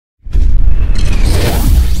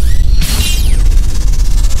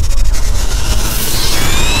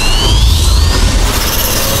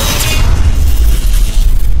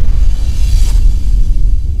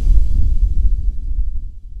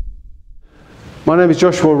My name is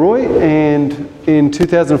Joshua Roy, and in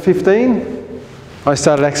 2015 I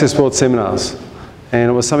started AccessWorld seminars, and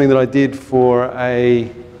it was something that I did for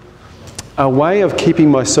a way of keeping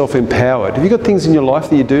myself empowered. Have you got things in your life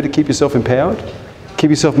that you do to keep yourself empowered? Keep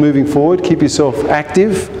yourself moving forward, keep yourself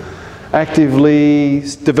actively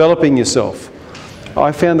developing yourself.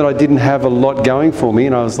 I found that I didn't have a lot going for me,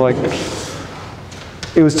 and I was like,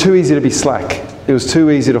 it was too easy to be slack. It was too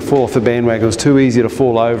easy to fall off the bandwagon. It was too easy to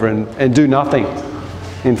fall over and do nothing.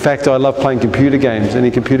 In fact, I love playing computer games. Any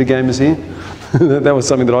computer gamers here? That was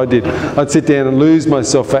something that I did. I'd sit down and lose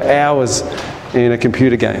myself for hours in a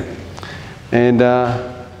computer game. And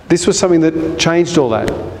this was something that changed all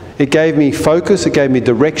that. It gave me focus, it gave me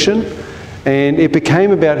direction, and it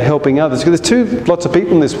became about helping others. Because there's lots of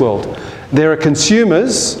people in this world. There are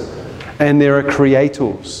consumers and there are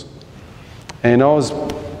creators. And I was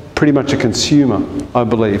pretty much a consumer, I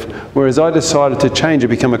believe. Whereas I decided to change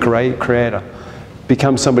and become a creator,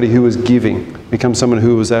 become somebody who was giving, become someone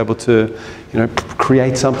who was able to,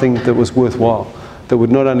 create something that was worthwhile, that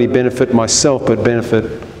would not only benefit myself, but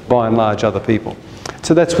benefit by and large other people.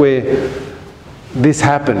 So that's where this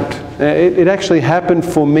happened. It actually happened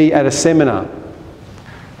for me at a seminar,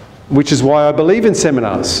 which is why I believe in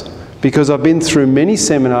seminars, because I've been through many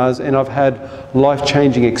seminars and I've had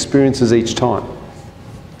life-changing experiences each time.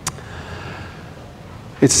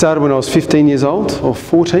 It started when I was 15 years old, or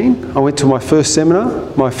 14. I went to my first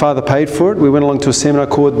seminar. My father paid for it. We went along to a seminar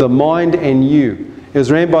called The Mind and You. It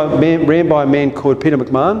was ran by a man called Peter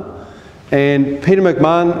McMahon. And Peter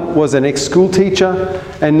McMahon was an ex-school teacher,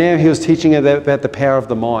 and now he was teaching about the power of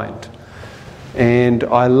the mind. And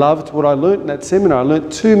I loved what I learned in that seminar. I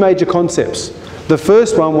learned two major concepts. The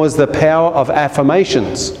first one was the power of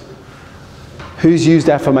affirmations. Who's used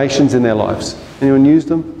affirmations in their lives? Anyone used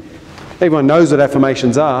them? Everyone knows what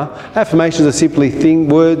affirmations are. Affirmations are simply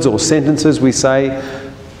words or sentences we say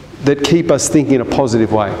that keep us thinking in a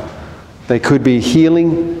positive way. They could be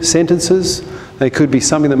healing sentences. They could be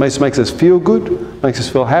something that makes us feel good, makes us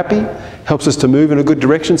feel happy, helps us to move in a good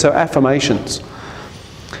direction. So affirmations.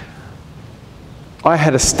 I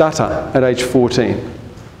had a stutter at age 14.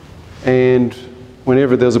 And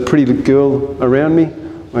whenever there was a pretty girl around me,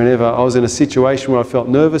 whenever I was in a situation where I felt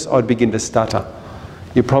nervous, I'd begin to stutter.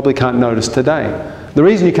 You probably can't notice today. The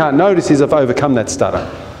reason you can't notice is I've overcome that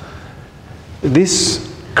stutter.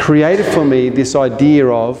 This created for me this idea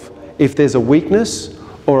of if there's a weakness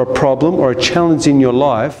or a problem or a challenge in your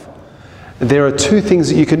life, there are two things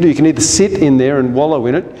that you can do. You can either sit in there and wallow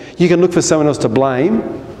in it, you can look for someone else to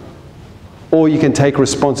blame, or you can take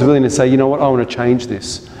responsibility and say, you know what, I want to change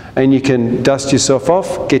this. And you can dust yourself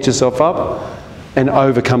off, get yourself up, and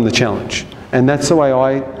overcome the challenge. And that's the way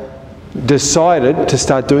I decided to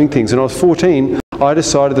start doing things. When I was 14, I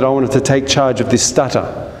decided that I wanted to take charge of this stutter.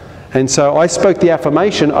 And so I spoke the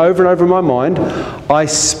affirmation over and over in my mind, I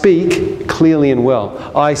speak clearly and well.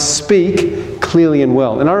 I speak clearly and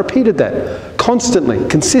well. And I repeated that constantly,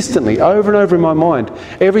 consistently, over and over in my mind.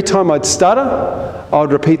 Every time I'd stutter, I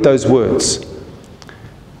would repeat those words.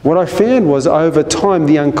 What I found was over time,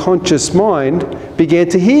 the unconscious mind began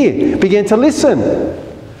to hear, began to listen.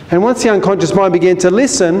 And once the unconscious mind began to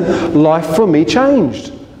listen, life for me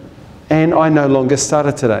changed. And I no longer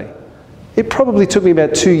stutter today. It probably took me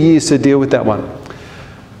about 2 years to deal with that one.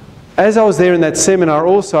 As I was there in that seminar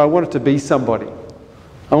also, I wanted to be somebody.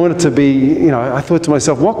 I wanted to be, I thought to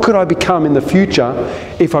myself, what could I become in the future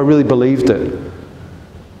if I really believed it?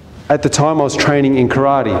 At the time I was training in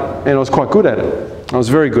karate, and I was quite good at it. I was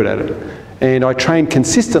very good at it. And I trained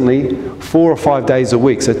consistently 4 or 5 days a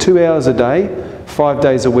week. So 2 hours a day, 5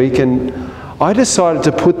 days a week. And I decided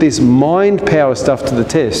to put this mind power stuff to the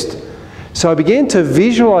test. So I began to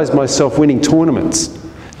visualize myself winning tournaments,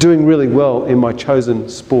 doing really well in my chosen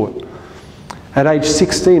sport. At age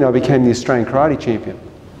 16, I became the Australian karate champion.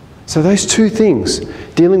 So those two things,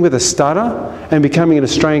 dealing with a stutter and becoming an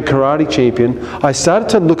Australian karate champion, I started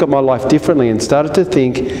to look at my life differently and started to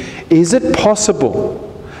think, is it possible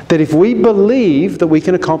that if we believe that we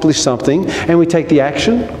can accomplish something and we take the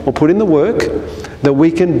action or put in the work, that we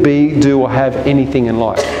can do or have anything in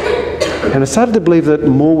life? And I started to believe that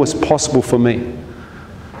more was possible for me.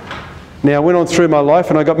 Now I went on through my life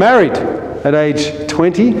and I got married. At age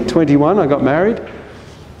 20, 21, I got married.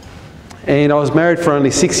 And I was married for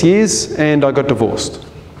only 6 years and I got divorced.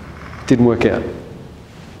 Didn't work out.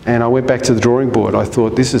 And I went back to the drawing board. I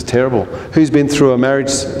thought, this is terrible. Who's been through a marriage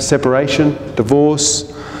separation,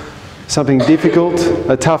 divorce, something difficult,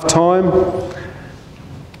 a tough time?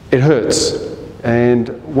 It hurts. And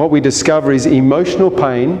what we discover is emotional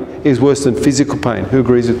pain is worse than physical pain. Who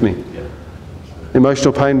agrees with me?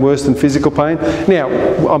 Emotional pain worse than physical pain? Now,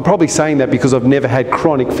 I'm probably saying that because I've never had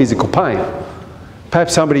chronic physical pain.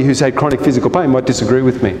 Perhaps somebody who's had chronic physical pain might disagree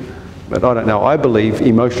with me, but I don't know. I believe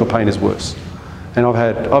emotional pain is worse. And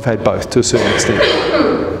I've had both to a certain extent.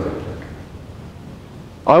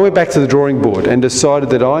 I went back to the drawing board and decided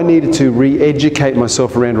that I needed to re-educate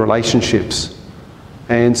myself around relationships.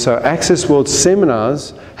 And so AccessWorld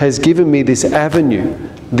Seminars has given me this avenue,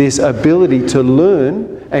 this ability to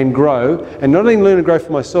learn and grow, and not only learn and grow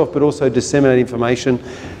for myself, but also disseminate information,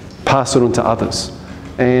 pass it on to others.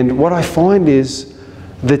 And what I find is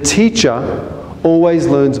the teacher always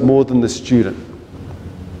learns more than the student.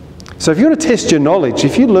 So if you want to test your knowledge,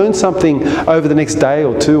 if you learn something over the next day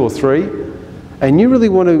or 2 or 3, and you really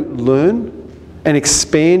want to learn and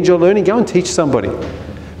expand your learning, go and teach somebody.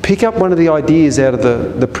 Pick up one of the ideas out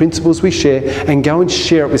of the principles we share and go and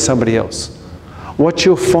share it with somebody else. What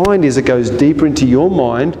you'll find is it goes deeper into your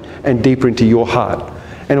mind and deeper into your heart,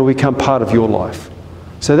 and it will become part of your life.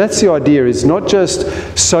 So that's the idea, is not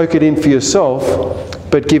just soak it in for yourself,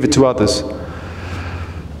 but give it to others.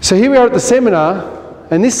 So here we are at the seminar,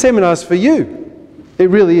 and this seminar is for you. It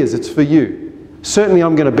really is, it's for you. Certainly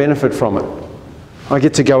I'm going to benefit from it. I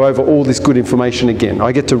get to go over all this good information again.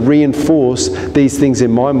 I get to reinforce these things in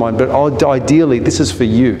my mind, but ideally this is for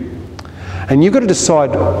you. And you've got to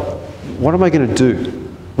decide, what am I going to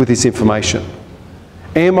do with this information?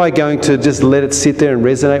 Am I going to just let it sit there and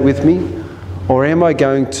resonate with me? Or am I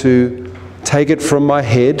going to take it from my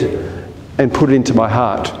head and put it into my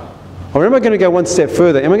heart? Or am I going to go one step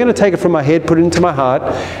further? Am I going to take it from my head, put it into my heart,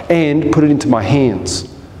 and put it into my hands?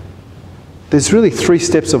 There's really 3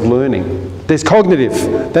 steps of learning. There's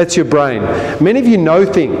cognitive, that's your brain. Many of you know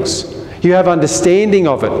things. You have understanding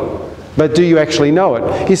of it, but do you actually know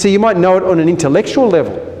it? You see, you might know it on an intellectual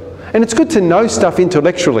level. And it's good to know stuff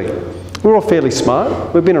intellectually. We're all fairly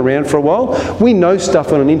smart. We've been around for a while. We know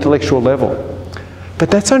stuff on an intellectual level.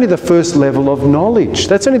 But that's only the first level of knowledge.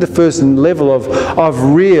 That's only the first level of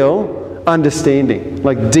real understanding,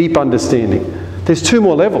 like deep understanding. There's 2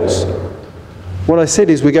 more levels. What I said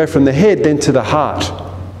is we go from the head then to the heart.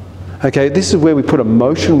 Okay, this is where we put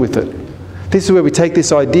emotion with it. This is where we take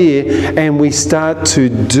this idea and we start to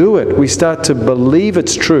do it. We start to believe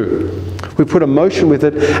it's true. We put emotion with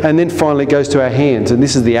it, and then finally it goes to our hands, and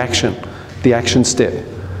this is the action step.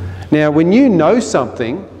 Now, when you know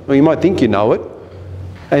something, or you might think you know it,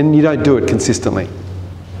 and you don't do it consistently,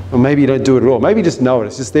 or maybe you don't do it at all, maybe you just know it,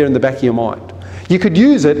 it's just there in the back of your mind. You could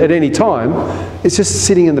use it at any time, it's just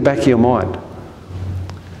sitting in the back of your mind.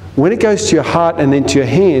 When it goes to your heart and then to your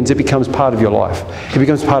hands, it becomes part of your life. It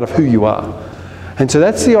becomes part of who you are. And so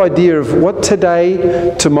that's the idea of what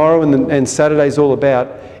today, tomorrow and Saturday is all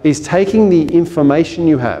about, is taking the information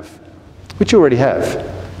you have, which you already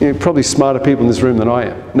have. You're probably smarter people in this room than I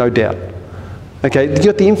am, no doubt. Okay, you've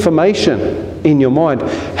got the information in your mind.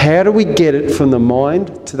 How do we get it from the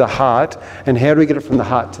mind to the heart, and how do we get it from the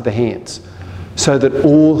heart to the hands? So that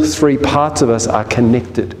all 3 parts of us are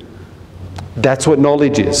connected. That's what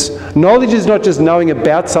knowledge is. Knowledge is not just knowing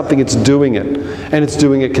about something, it's doing it. And it's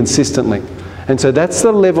doing it consistently. And so that's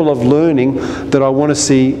the level of learning that I want to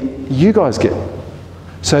see you guys get.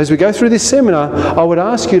 So as we go through this seminar, I would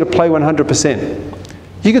ask you to play 100%.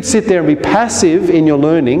 You could sit there and be passive in your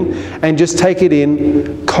learning and just take it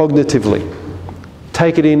in cognitively.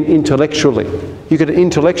 Take it in intellectually. You could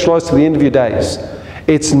intellectualize to the end of your days.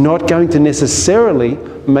 It's not going to necessarily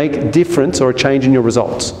make a difference or a change in your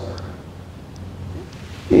results.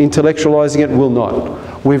 Intellectualizing it will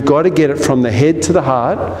not. We've got to get it from the head to the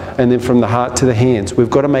heart, and then from the heart to the hands. We've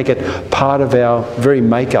got to make it part of our very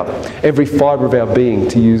makeup, every fibre of our being,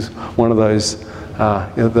 to use one of those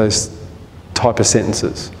type of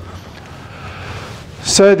sentences.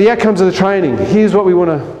 So the outcomes of the training. Here's what we want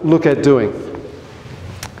to look at doing.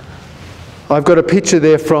 I've got a picture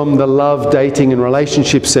there from the Love, Dating and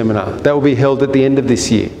Relationship Seminar. That will be held at the end of this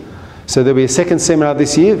year. So there'll be a second seminar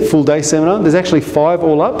this year, full day seminar. There's actually 5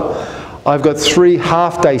 all up. I've got 3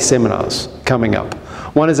 half-day seminars coming up.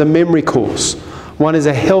 One is a memory course. One is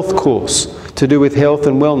a health course to do with health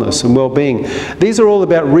and wellness and well-being. These are all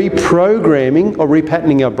about reprogramming or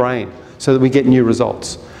repatterning our brain so that we get new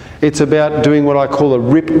results. It's about doing what I call a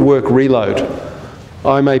RIP work reload.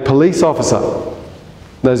 I'm a police officer.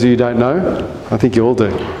 Those of you who don't know, I think you all do.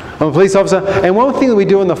 I'm a police officer, and one thing that we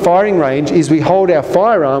do on the firing range is we hold our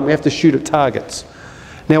firearm, we have to shoot at targets.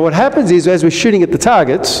 Now what happens is, as we're shooting at the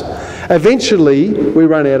targets, eventually we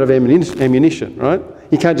run out of ammunition, right?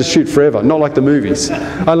 You can't just shoot forever, not like the movies.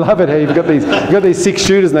 I love it how you've got these 6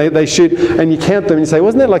 shooters and they shoot, and you count them and you say,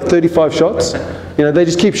 wasn't that like 35 shots? You know, they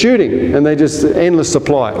just keep shooting and they just endless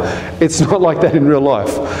supply. It's not like that in real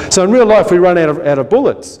life. So in real life, we run out of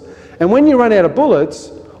bullets. And when you run out of bullets,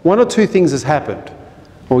 one or two things has happened.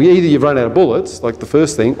 Well, either you've run out of bullets, like the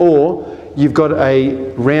first thing, or you've got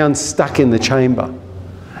a round stuck in the chamber.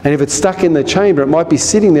 And if it's stuck in the chamber, it might be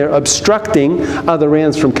sitting there obstructing other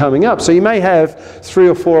rounds from coming up. So you may have 3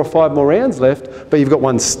 or 4 or 5 more rounds left, but you've got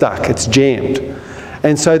one stuck, it's jammed.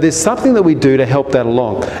 And so there's something that we do to help that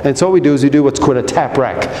along. And so what we do is we do what's called a tap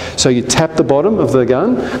rack. So you tap the bottom of the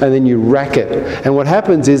gun and then you rack it. And what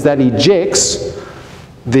happens is that ejects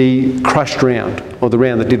the crushed round, or the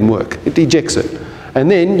round that didn't work. It ejects it. And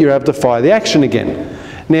then you're able to fire the action again.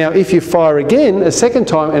 Now, if you fire again a second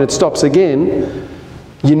time and it stops again,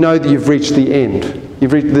 you know that you've reached the end.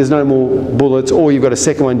 There's no more bullets, or you've got a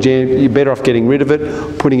second one jammed. You're better off getting rid of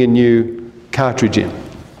it, putting a new cartridge in.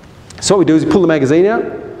 So what we do is we pull the magazine out.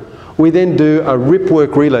 We then do a rip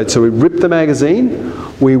work reload. So we rip the magazine,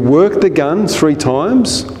 we work the gun 3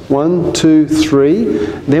 times, 1, 2, 3.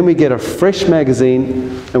 Then we get a fresh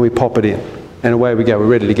magazine and we pop it in. And away we go, we're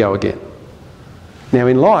ready to go again. Now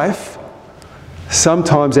in life,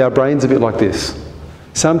 sometimes our brain's a bit like this.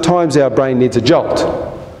 Sometimes our brain needs a jolt.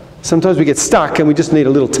 Sometimes we get stuck and we just need a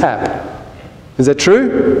little tap. Is that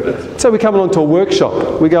true? So we come along to a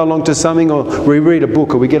workshop, we go along to something, or we read a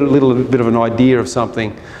book, or we get a little bit of an idea of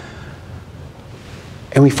something,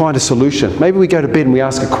 and we find a solution. Maybe we go to bed and we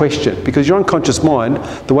ask a question, because your unconscious mind,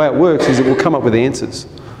 the way it works is it will come up with answers.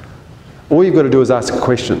 All you've got to do is ask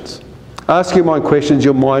questions. Ask your mind questions,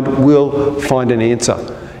 your mind will find an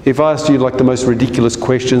answer. If I asked you like the most ridiculous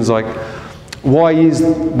questions like, why is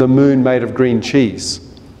the moon made of green cheese?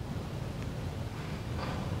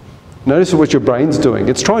 Notice what your brain's doing.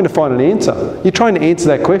 It's trying to find an answer. You're trying to answer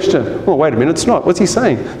that question. Oh, wait a minute, it's not. What's he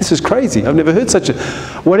saying? This is crazy. I've never heard such a...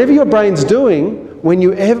 Whatever your brain's doing,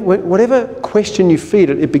 whatever question you feed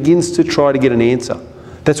it, it begins to try to get an answer.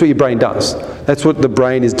 That's what your brain does. That's what the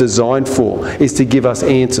brain is designed for, is to give us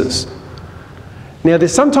answers. Now,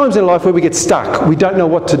 there's sometimes in life where we get stuck. We don't know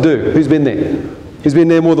what to do. Who's been there? Who's been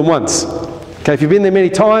there more than once? Okay, if you've been there many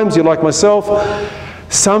times, you're like myself.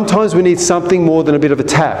 Sometimes we need something more than a bit of a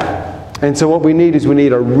tap. And so what we need is we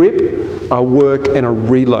need a rip, a work, and a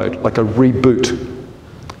reload, like a reboot.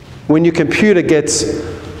 When your computer gets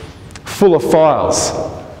full of files,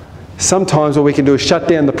 sometimes what we can do is shut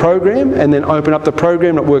down the program and then open up the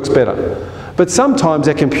program and it works better. But sometimes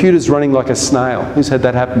our computer's running like a snail. Who's had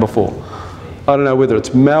that happen before? I don't know whether it's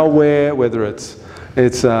malware, whether it's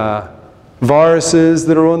viruses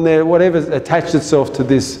that are on there, whatever's attached itself to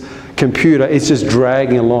this computer, it's just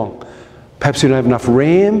dragging along. Perhaps we don't have enough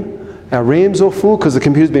RAM. Our RAM's all full because the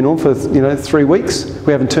computer's been on for 3 weeks.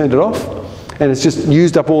 We haven't turned it off. And it's just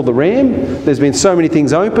used up all the RAM. There's been so many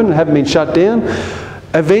things open, haven't been shut down.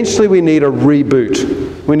 Eventually we need a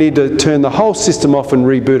reboot. We need to turn the whole system off and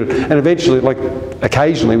reboot it. And eventually, like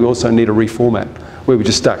occasionally, we also need a reformat where we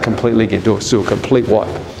just start completely again, do a complete wipe.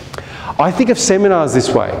 I think of seminars this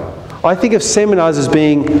way. I think of seminars as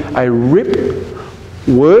being a rip,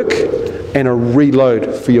 work, and a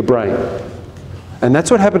reload for your brain. And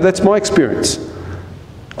that's what happened, that's my experience.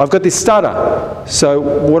 I've got this stutter. So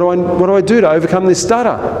what do I do to overcome this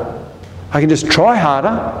stutter? I can just try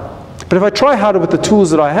harder. But if I try harder with the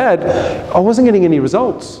tools that I had, I wasn't getting any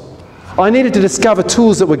results. I needed to discover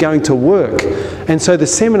tools that were going to work. And so the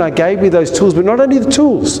seminar gave me those tools, but not only the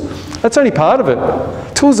tools. That's only part of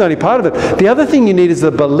it. Tools are only part of it. The other thing you need is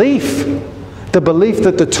the belief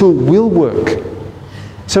that the tool will work.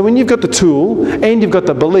 So when you've got the tool and you've got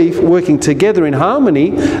the belief working together in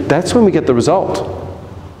harmony, that's when we get the result.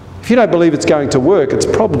 If you don't believe it's going to work, it's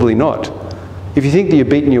probably not. If you think that you're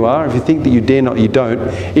beaten, you are. If you think that you dare not, you don't.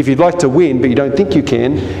 If you'd like to win, but you don't think you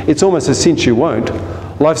can, it's almost a cinch you won't.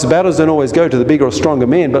 Life's battles don't always go to the bigger or stronger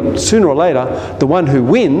man, but sooner or later, the one who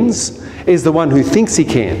wins is the one who thinks he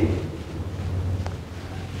can.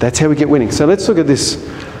 That's how we get winning. So let's look at this.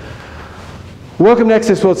 Welcome to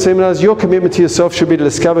AccessWorld Seminars. Your commitment to yourself should be to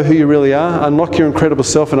discover who you really are, unlock your incredible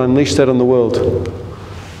self, and unleash that on the world.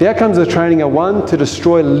 The outcomes of the training are 1, to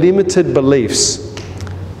destroy limited beliefs.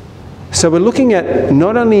 So we're looking at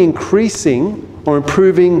not only increasing or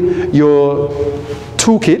improving your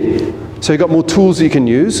toolkit, so you've got more tools that you can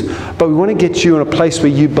use, but we want to get you in a place where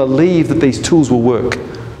you believe that these tools will work.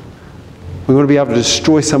 We want to be able to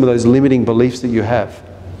destroy some of those limiting beliefs that you have.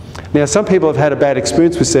 Now, some people have had a bad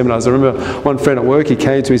experience with seminars. I remember one friend at work, he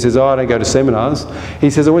came to me, he says, I don't go to seminars. He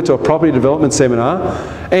says, I went to a property development seminar,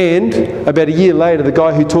 and about a year later, the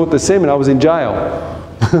guy who taught the seminar was in jail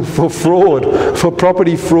for fraud, for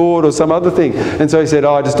property fraud or some other thing. And so he said,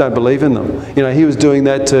 I just don't believe in them. He was doing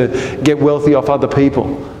that to get wealthy off other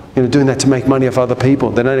people. You know, doing that to make money off other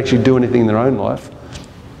people. They don't actually do anything in their own life.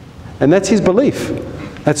 And that's his belief.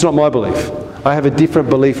 That's not my belief. I have a different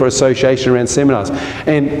belief or association around seminars.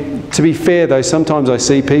 And to be fair though, sometimes I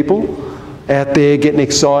see people out there getting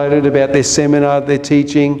excited about their seminar, their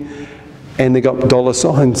teaching, and they've got dollar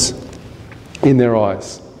signs in their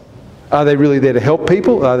eyes. Are they really there to help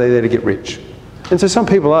people, or are they there to get rich? And so some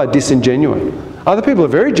people are disingenuine. Other people are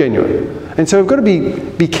very genuine. And so we've got to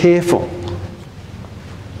be careful.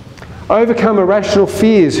 Overcome irrational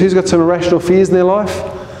fears. Who's got some irrational fears in their life?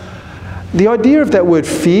 The idea of that word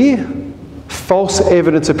fear, false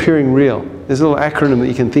evidence appearing real. There's a little acronym that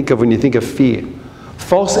you can think of when you think of fear.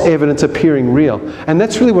 False evidence appearing real. And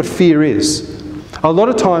that's really what fear is. A lot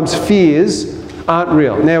of times fears aren't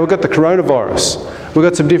real. Now we've got the coronavirus. We've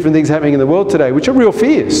got some different things happening in the world today, which are real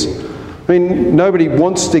fears. I mean, nobody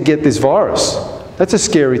wants to get this virus. That's a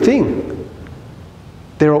scary thing.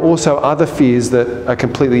 There are also other fears that are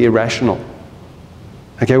completely irrational.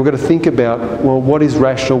 Okay, we've got to think about, well, what is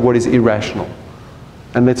rational, what is irrational?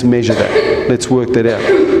 And let's measure that. Let's work that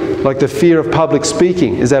out. Like the fear of public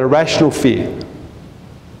speaking, is that a rational fear?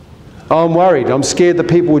 Oh, I'm worried, I'm scared that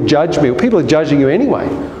people would judge me. Well, people are judging you anyway.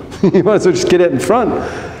 You might as well just get out in front.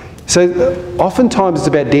 So oftentimes it's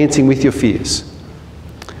about dancing with your fears.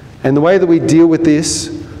 And the way that we deal with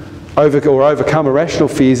this, overcome irrational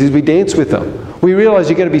fears, is we dance with them. We realise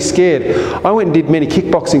you're going to be scared. I went and did many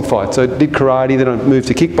kickboxing fights. I did karate, then I moved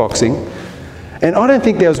to kickboxing. And I don't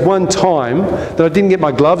think there was one time that I didn't get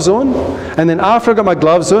my gloves on. And then after I got my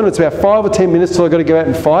gloves on, it's about 5 or 10 minutes till I got to go out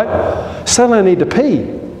and fight. Suddenly I need to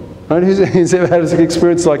pee. Right? Who's ever had an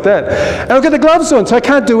experience like that? And I've got the gloves on, so I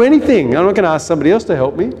can't do anything. I'm not going to ask somebody else to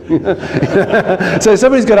help me. So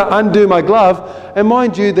somebody's got to undo my glove. And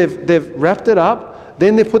mind you, they've wrapped it up.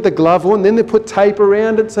 Then they put the glove on, then they put tape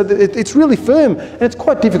around it, so that it's really firm, and it's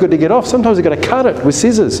quite difficult to get off. Sometimes I've got to cut it with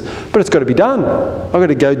scissors, but it's got to be done. I've got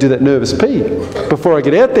to go do that nervous pee before I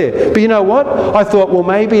get out there. But you know what? I thought, well,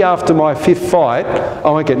 maybe after my 5th fight, I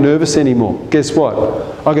won't get nervous anymore. Guess what?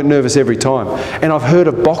 I get nervous every time. And I've heard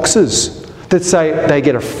of boxers that say they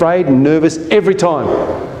get afraid and nervous every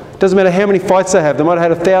time. Doesn't matter how many fights they have. They might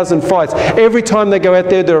have had 1,000 fights. Every time they go out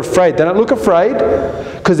there, they're afraid. They don't look afraid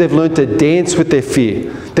because they've learned to dance with their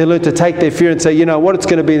fear. They learned to take their fear and say, you know what, it's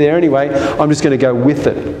going to be there anyway. I'm just going to go with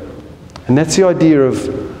it. And that's the idea of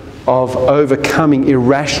overcoming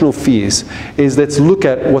irrational fears, is let's look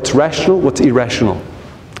at what's rational, what's irrational.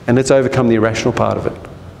 And let's overcome the irrational part of it.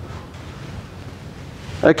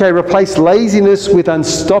 Okay, replace laziness with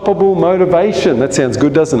unstoppable motivation. That sounds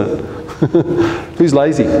good, doesn't it? Who's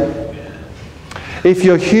lazy? If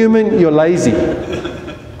you're human, you're lazy.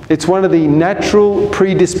 It's one of the natural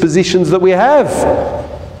predispositions that we have.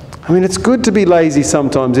 I mean, it's good to be lazy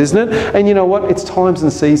sometimes, isn't it? And you know what? It's times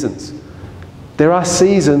and seasons. There are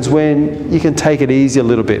seasons when you can take it easy a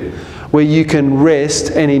little bit, where you can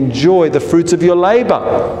rest and enjoy the fruits of your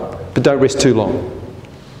labour. But don't rest too long.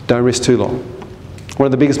 Don't rest too long. One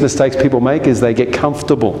of the biggest mistakes people make is they get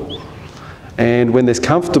comfortable. And when there's too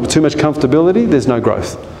much comfortability, there's no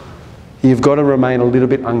growth. You've got to remain a little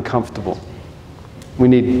bit uncomfortable. We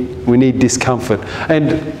need discomfort.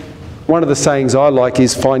 And one of the sayings I like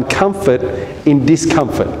is find comfort in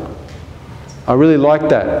discomfort. I really like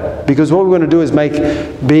that, because what we want to do is make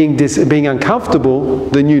being uncomfortable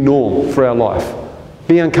the new norm for our life.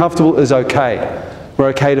 Being uncomfortable is okay. We're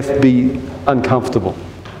okay to be uncomfortable.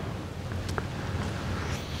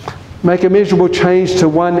 Make a measurable change to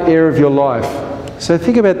one area of your life. So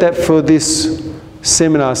think about that for this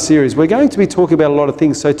seminar series. We're going to be talking about a lot of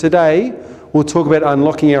things. So today, we'll talk about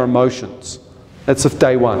unlocking our emotions. That's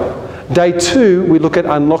day 1. Day 2, we look at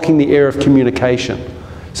unlocking the area of communication,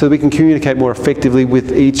 so that we can communicate more effectively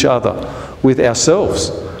with each other, with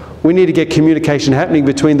ourselves. We need to get communication happening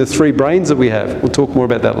between the 3 brains that we have. We'll talk more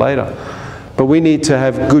about that later. But we need to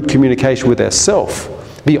have good communication with ourselves.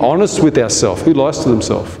 Be honest with ourselves. Who lies to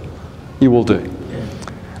themselves? You all do.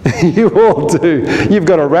 You all do. You've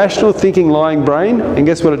got a rational thinking lying brain, and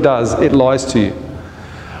guess what it does? It lies to you.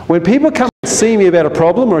 When people come and see me about a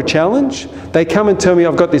problem or a challenge, they come and tell me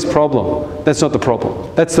I've got this problem. That's not the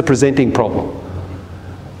problem. That's the presenting problem.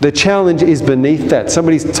 The challenge is beneath that.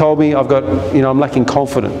 Somebody's told me I'm lacking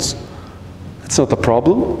confidence. That's not the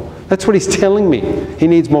problem. That's what he's telling me. He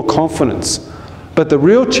needs more confidence. But the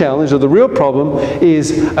real challenge or the real problem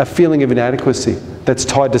is a feeling of inadequacy that's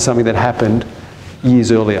tied to something that happened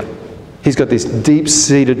years earlier. He's got this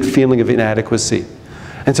deep-seated feeling of inadequacy.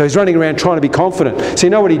 And so he's running around trying to be confident. So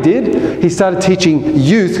you know what he did? He started teaching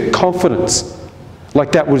youth confidence.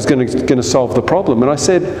 Like that was going to solve the problem. And I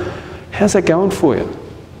said, how's that going for you?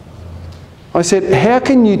 I said, how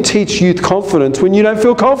can you teach youth confidence when you don't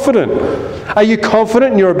feel confident? Are you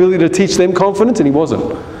confident in your ability to teach them confidence? And he wasn't.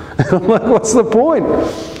 I'm like, what's the point?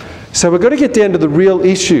 So we've got to get down to the real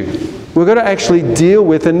issue. We've got to actually deal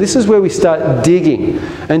with, and this is where we start digging.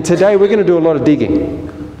 And today we're going to do a lot of digging.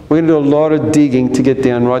 We're going to do a lot of digging to get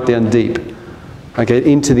down, right down deep,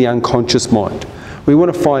 okay, into the unconscious mind. We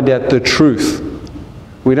want to find out the truth.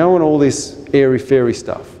 We don't want all this airy-fairy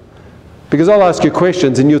stuff. Because I'll ask you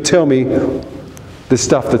questions and you'll tell me the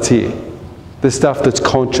stuff that's here, the stuff that's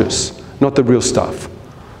conscious, not the real stuff.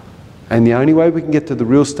 And the only way we can get to the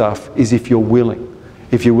real stuff is if you're willing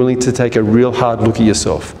to take a real hard look at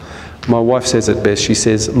yourself. My wife says it best. She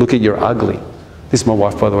says, look at your ugly. This is my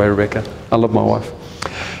wife, by the way, Rebecca. I love my wife.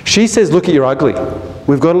 She says, look at your ugly.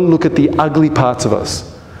 We've got to look at the ugly parts of us.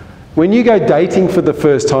 When you go dating for the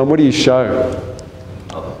first time, what do you show?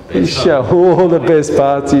 You show all the best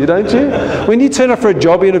parts of you, don't you? When you turn up for a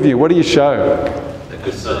job interview, what do you show?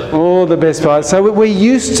 All the best parts. So we're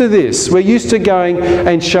used to this. We're used to going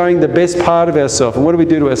and showing the best part of ourselves. And what do we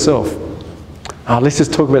do to ourselves? Oh, let's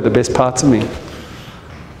just talk about the best parts of me,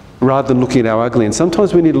 rather than looking at our ugly. And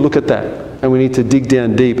sometimes we need to look at that, and we need to dig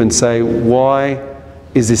down deep and say, why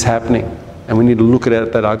is this happening? And we need to look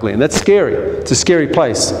at that ugly. And that's scary. It's a scary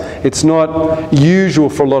place. It's not usual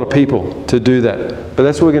for a lot of people to do that. But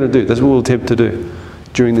that's what we're going to do. That's what we'll attempt to do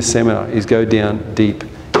during this seminar, is go down deep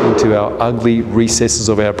into our ugly recesses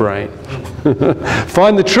of our brain.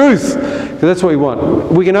 Find the truth, because that's what we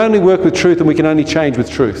want. We can only work with truth, and we can only change with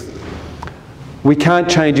truth. We can't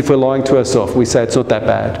change if we're lying to ourselves. We say it's not that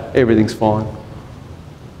bad, everything's fine.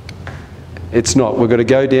 It's not. We've got to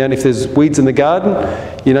go down. If there's weeds in the garden,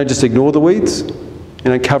 you don't just ignore the weeds. You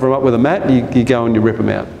don't cover them up with a mat. You go and you rip them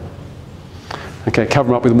out. Okay, cover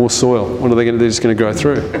them up with more soil. What are they going to do? They're just going to grow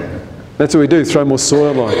through. That's what we do, throw more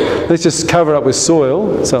soil on. Let's just cover it up with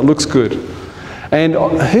soil so it looks good. And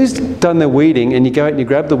who's done their weeding and you go out and you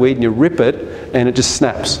grab the weed and you rip it and it just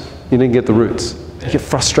snaps? You didn't get the roots. You get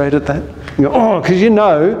frustrated at that? You go, oh, because you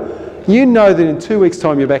know that in 2 weeks'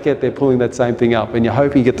 time you're back out there pulling that same thing up and you're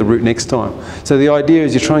hoping you get the root next time. So the idea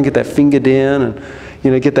is you try and get that finger down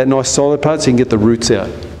and get that nice solid part so you can get the roots out.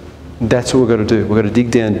 That's what we've got to do. We've got to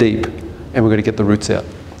dig down deep and we've got to get the roots out,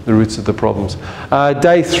 the roots of the problems.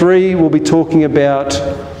 Day 3, we'll be talking about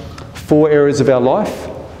 4 areas of our life.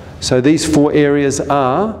 So these 4 areas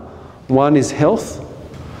are, 1 is health.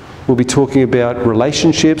 We'll be talking about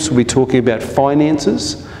relationships. We'll be talking about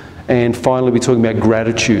finances. And finally, we'll be talking about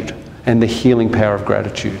gratitude and the healing power of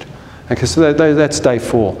gratitude. Okay, so that's day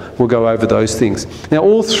 4. We'll go over those things. Now,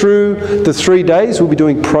 all through the 3 days, we'll be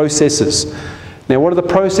doing processes. Now, what are the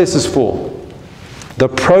processes for? The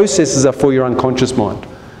processes are for your unconscious mind.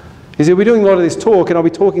 You see, we're doing a lot of this talk, and I'll be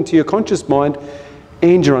talking to your conscious mind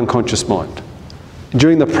and your unconscious mind.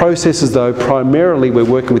 During the processes, though, primarily we're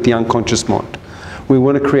working with the unconscious mind. We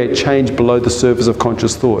want to create change below the surface of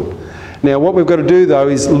conscious thought. Now, what we've got to do, though,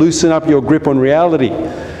 is loosen up your grip on reality.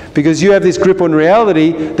 Because you have this grip on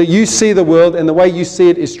reality that you see the world and the way you see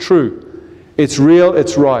it is true. It's real,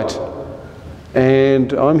 it's right.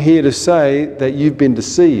 And I'm here to say that you've been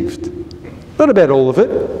deceived. Not about all of it.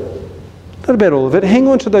 Not about all of it. Hang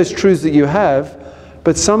on to those truths that you have,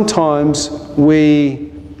 but sometimes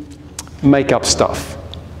we make up stuff.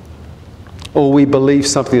 Or we believe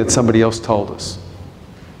something that somebody else told us.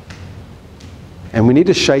 And we need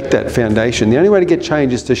to shake that foundation. The only way to get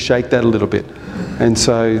change is to shake that a little bit. And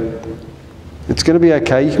so it's going to be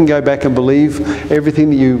okay. You can go back and believe everything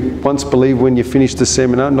that you once believed when you finished the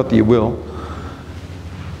seminar. Not that you will.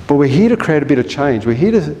 But we're here to create a bit of change. We're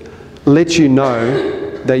here to let you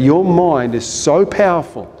know that your mind is so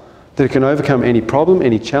powerful that it can overcome any problem,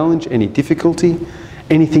 any challenge, any difficulty,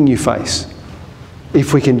 anything you face.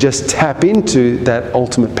 If we can just tap into that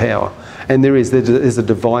ultimate power. And there's a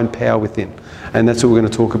divine power within. And that's what we're going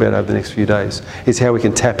to talk about over the next few days, is how we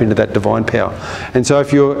can tap into that divine power. And so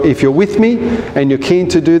if you're with me and you're keen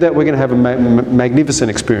to do that, we're going to have a magnificent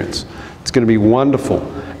experience. It's going to be wonderful.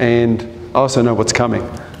 And I also know what's coming.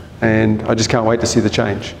 And I just can't wait to see the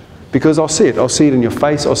change. Because I'll see it. I'll see it in your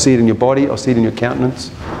face. I'll see it in your body. I'll see it in your countenance.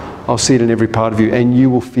 I'll see it in every part of you. And you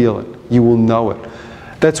will feel it. You will know it.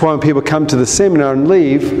 That's why when people come to the seminar and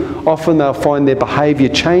leave, often they'll find their behaviour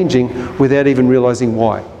changing without even realising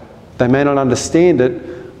why. They may not understand it.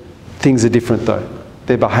 Things are different though.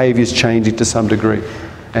 Their behaviour is changing to some degree.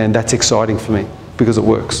 And that's exciting for me because it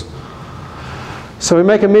works. So we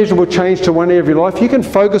make a measurable change to one area of your life. You can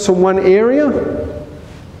focus on one area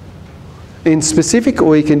in specific,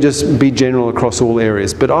 or you can just be general across all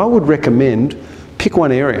areas. But I would recommend pick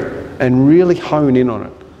one area and really hone in on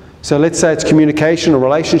it. So let's say it's communication or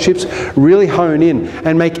relationships, really hone in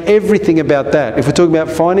and make everything about that. If we're talking about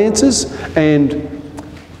finances and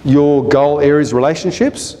your goal areas,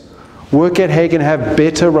 relationships, work out how you can have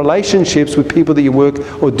better relationships with people that you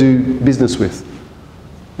work or do business with.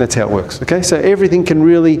 That's how it works, okay? So everything can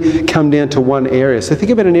really come down to one area. So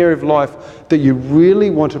think about an area of life that you really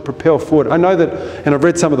want to propel forward. I know that, and I've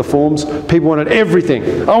read some of the forms, people wanted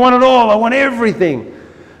everything. I want it all, I want everything.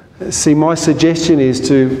 See, my suggestion is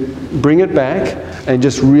to bring it back and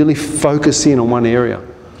just really focus in on one area.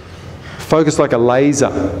 Focus like a laser.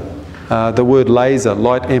 The word laser,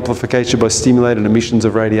 light amplification by stimulated emissions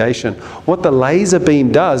of radiation. What the laser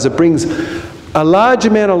beam does, it brings a large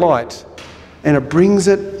amount of light and it brings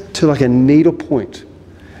it to like a needle point.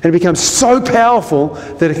 And it becomes so powerful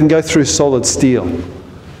that it can go through solid steel.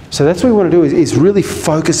 So that's what we want to do, is really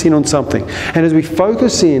focus in on something. And as we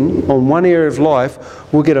focus in on one area of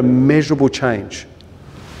life, we'll get a measurable change.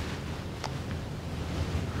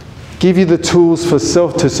 Give you the tools for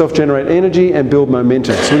to self-generate energy and build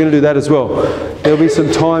momentum. So we're going to do that as well. There'll be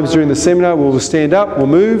some times during the seminar where we'll stand up, we'll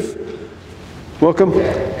move. Welcome.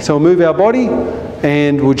 So we'll move our body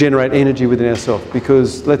and we'll generate energy within ourselves.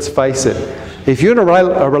 Because let's face it, if you're in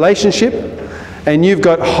a relationship and you've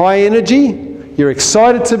got high energy, you're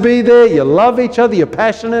excited to be there, you love each other, you're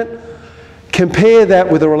passionate, compare that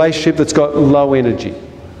with a relationship that's got low energy.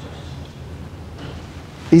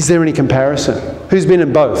 Is there any comparison? Who's been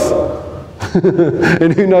in both?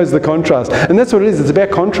 And who knows the contrast? And that's what it is, it's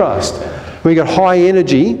about contrast. When you've got high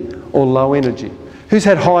energy or low energy. Who's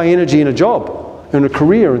had high energy in a job, in a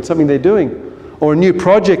career, in something they're doing? Or a new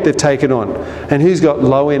project they've taken on? And who's got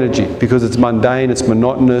low energy because it's mundane, it's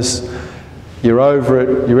monotonous, you're over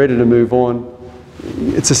it, you're ready to move on.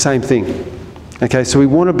 It's the same thing. Okay, so we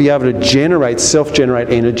want to be able to generate, self-generate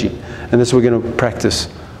energy. And that's what we're going to practice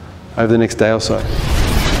over the next day or so.